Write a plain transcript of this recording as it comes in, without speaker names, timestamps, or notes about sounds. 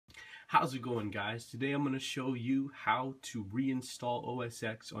How's it going, guys? Today I'm going to show you how to reinstall OS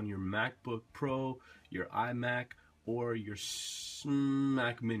X on your MacBook Pro, your iMac, or your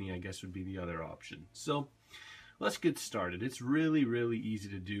Mac Mini, I guess would be the other option. So let's get started. It's really easy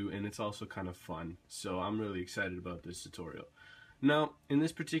to do, and it's also kind of fun. So I'm really excited about this tutorial. Now, in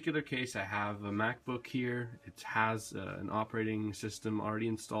this particular case, I have a MacBook here. It has an operating system already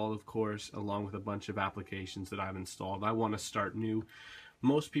installed, of course, along with a bunch of applications that I've installed. I want to start new.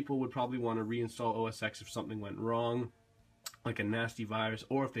 Most people would probably want to reinstall OS X if something went wrong, like a nasty virus,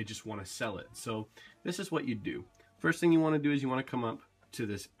 or if they just want to sell it. So this is what you do. First thing you want to do is you want to come up to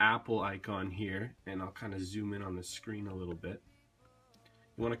this Apple icon here, and I'll kind of zoom in on the screen a little bit.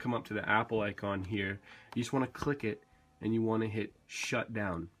 You want to come up to the Apple icon here. You just want to click it, and you want to hit shut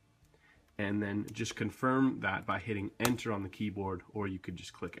down. And then just confirm that by hitting enter on the keyboard, or you could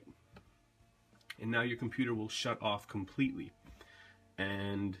just click it. And now your computer will shut off completely.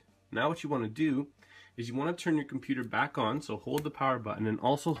 And now what you want to do is you want to turn your computer back on, so hold the power button and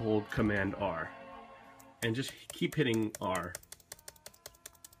also hold Command R. And just keep hitting R.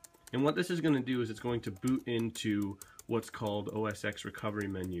 And what this is going to do is it's going to boot into what's called OS X recovery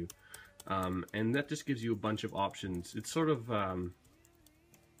menu. And that just gives you a bunch of options. It's sort of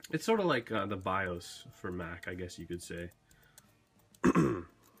like the BIOS for Mac, I guess you could say.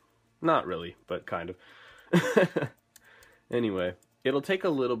 Not really, but kind of. Anyway, it'll take a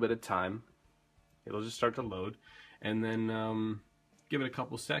little bit of time. It'll just start to load, and then give it a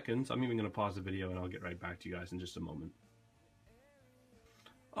couple seconds. I'm even going to pause the video and I'll get right back to you guys in just a moment.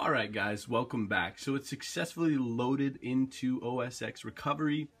 Alright guys, welcome back. So it's successfully loaded into OS X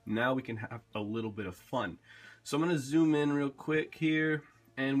recovery. Now we can have a little bit of fun. So I'm going to zoom in real quick here,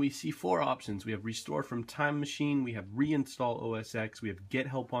 and we see four options. We have Restore from Time Machine, we have Reinstall OS X, we have Get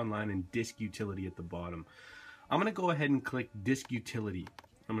Help Online, and Disk Utility at the bottom. I'm going to go ahead and click Disk Utility.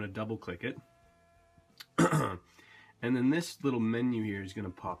 I'm going to double click it. And then this little menu here is going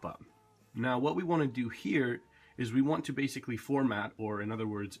to pop up. Now what we want to do here is we want to basically format, or in other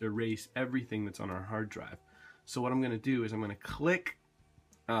words, erase everything that's on our hard drive. So what I'm going to do is I'm going to click,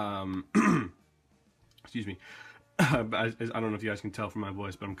 excuse me, I don't know if you guys can tell from my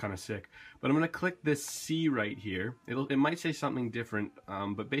voice, but I'm kind of sick. But I'm going to click this C right here. It might say something different,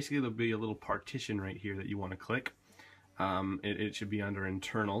 but basically there'll be a little partition right here that you want to click. It should be under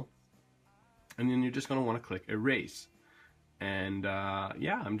Internal. And then you're just going to want to click Erase. And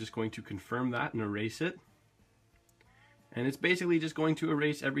yeah, I'm just going to confirm that and erase it. And it's basically just going to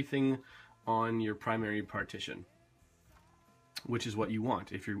erase everything on your primary partition, which is what you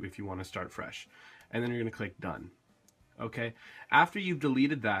want if you want to start fresh. And then you're going to click Done. Okay, after you've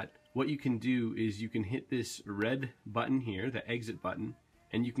deleted that, what you can do is you can hit this red button here, the exit button,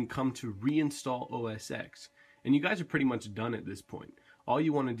 and you can come to Reinstall OS X. And you guys are pretty much done at this point. All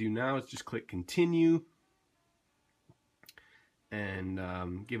you want to do now is just click Continue and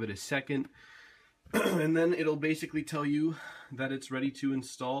give it a second. And then it'll basically tell you that it's ready to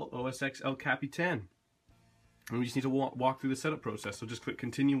install OS X El Capitan. And we just need to walk through the setup process. So just click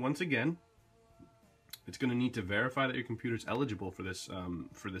Continue once again. It's going to need to verify that your computer is eligible for this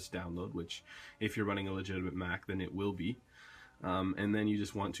download, which if you're running a legitimate Mac, then it will be. And then you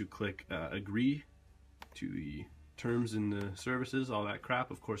just want to click Agree to the terms and the services, all that crap.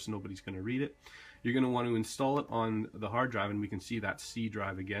 Of course, nobody's going to read it. You're going to want to install it on the hard drive, and we can see that C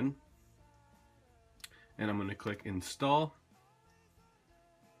drive again. And I'm going to click Install.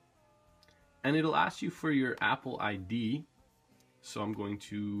 And it'll ask you for your Apple ID. So I'm going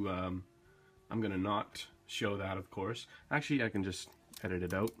to not show that, of course. Actually, I can just edit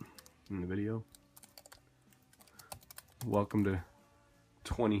it out in the video. Welcome to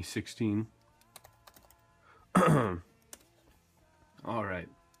 2016. All right.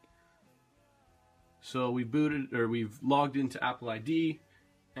 So we've logged into Apple ID,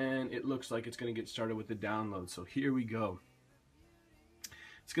 and it looks like it's going to get started with the download. So here we go.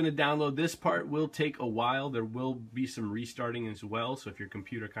 It's going to download. This part will take a while. There will be some restarting as well. So if your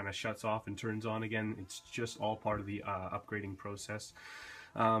computer kind of shuts off and turns on again, it's just all part of the upgrading process.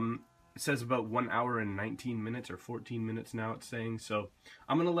 It says about 1 hour and 19 minutes or 14 minutes now it's saying. So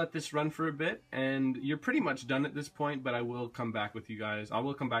I'm going to let this run for a bit, and you're pretty much done at this point, but I will come back with you guys. I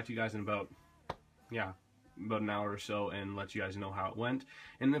will come back to you guys in about an hour or so and let you guys know how it went.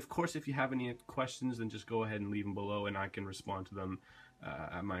 And of course, if you have any questions, then just go ahead and leave them below, and I can respond to them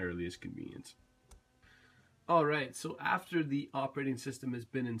at my earliest convenience. Alright, so after the operating system has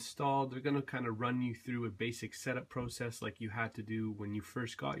been installed, they're going to kind of run you through a basic setup process like you had to do when you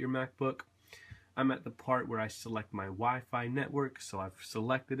first got your MacBook. I'm at the part where I select my Wi-Fi network, so I've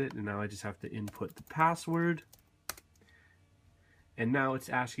selected it, and now I just have to input the password. And now it's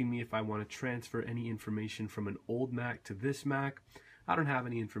asking me if I want to transfer any information from an old Mac to this Mac. I don't have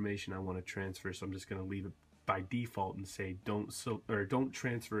any information I want to transfer, so I'm just going to leave it by default and say don't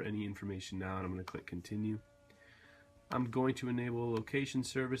transfer any information now, and I'm going to click continue. I'm going to enable location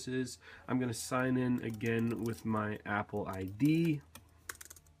services. I'm going to sign in again with my Apple ID.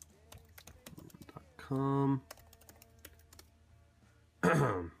 .com.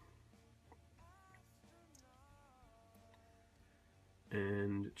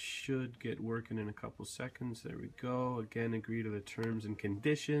 And it should get working in a couple seconds. There we go. Again, agree to the terms and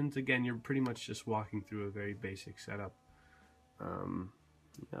conditions. Again, you're pretty much just walking through a very basic setup.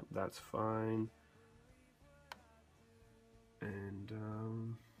 Yep, that's fine. And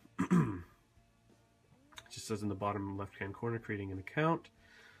it just says in the bottom left hand corner, creating an account.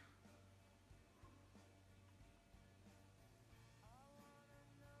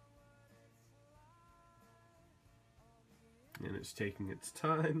 And it's taking its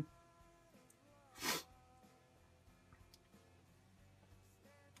time.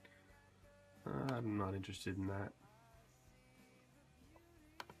 I'm not interested in that.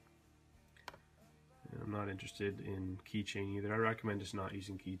 I'm not interested in keychain either. I recommend just not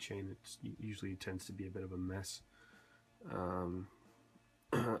using keychain. It usually tends to be a bit of a mess.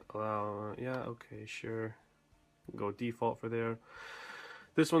 Yeah, okay, sure. Go default for there.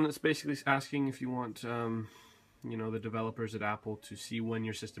 This one that's basically asking if you want you know, the developers at Apple to see when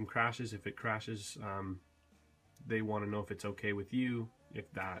your system crashes. If it crashes, they want to know if it's okay with you, if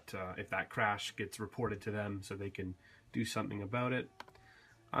that crash gets reported to them so they can do something about it.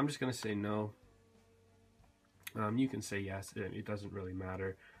 I'm just going to say no. You can say yes. It doesn't really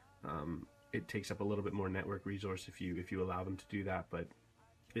matter. It takes up a little bit more network resource if you allow them to do that, but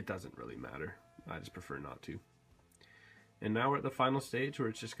it doesn't really matter. I just prefer not to. And now we're at the final stage where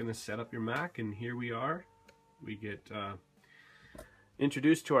it's just going to set up your Mac, and here we are. We get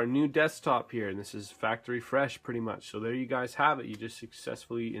introduced to our new desktop here, and this is factory fresh pretty much. So there you guys have it. You just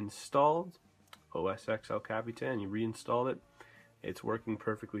successfully installed OS X El Capitan. You reinstalled it. It's working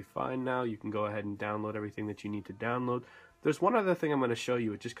perfectly fine now. You can go ahead and download everything that you need to download. There's one other thing I'm going to show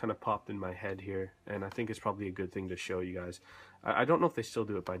you. It just kind of popped in my head here, and I think it's probably a good thing to show you guys. I don't know if they still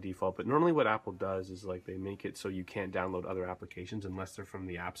do it by default, but normally what Apple does is like they make it so you can't download other applications unless they're from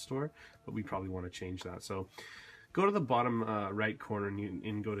the App Store, but we probably want to change that. So go to the bottom right corner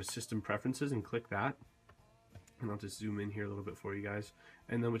and go to System Preferences and click that. And I'll just zoom in here a little bit for you guys.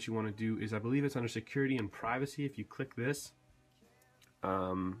 And then what you want to do is, I believe it's under Security and Privacy. If you click this,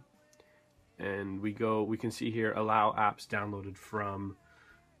 and we can see here, allow apps downloaded from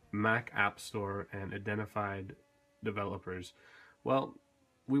Mac App Store and identified developers. Well,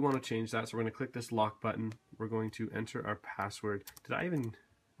 we want to change that, so we're going to click this lock button. We're going to enter our password. Did I even...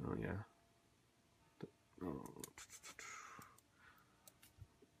 Oh, yeah. Oh.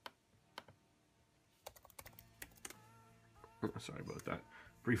 Sorry about that.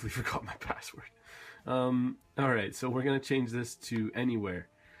 Briefly forgot my password. Alright, so we're going to change this to anywhere.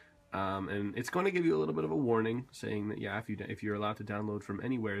 And it's going to give you a little bit of a warning saying that, yeah, if you're allowed to download from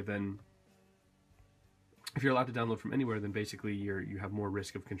anywhere, then basically you have more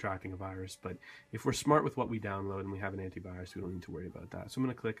risk of contracting a virus. But if we're smart with what we download and we have an antivirus, we don't need to worry about that. So I'm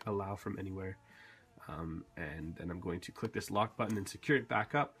going to click Allow from Anywhere. And then I'm going to click this lock button and secure it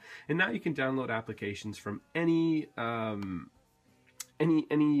back up. And now you can download applications from any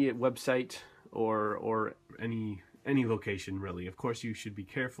website or any location, really. Of course, you should be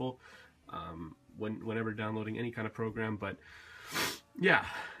careful whenever downloading any kind of program, but yeah,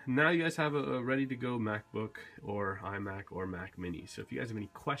 now you guys have a ready-to-go MacBook or iMac or Mac Mini. So if you guys have any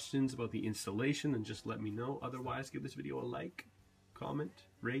questions about the installation, then just let me know. Otherwise, give this video a like, comment,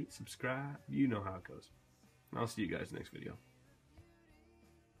 rate, subscribe. You know how it goes. I'll see you guys next video.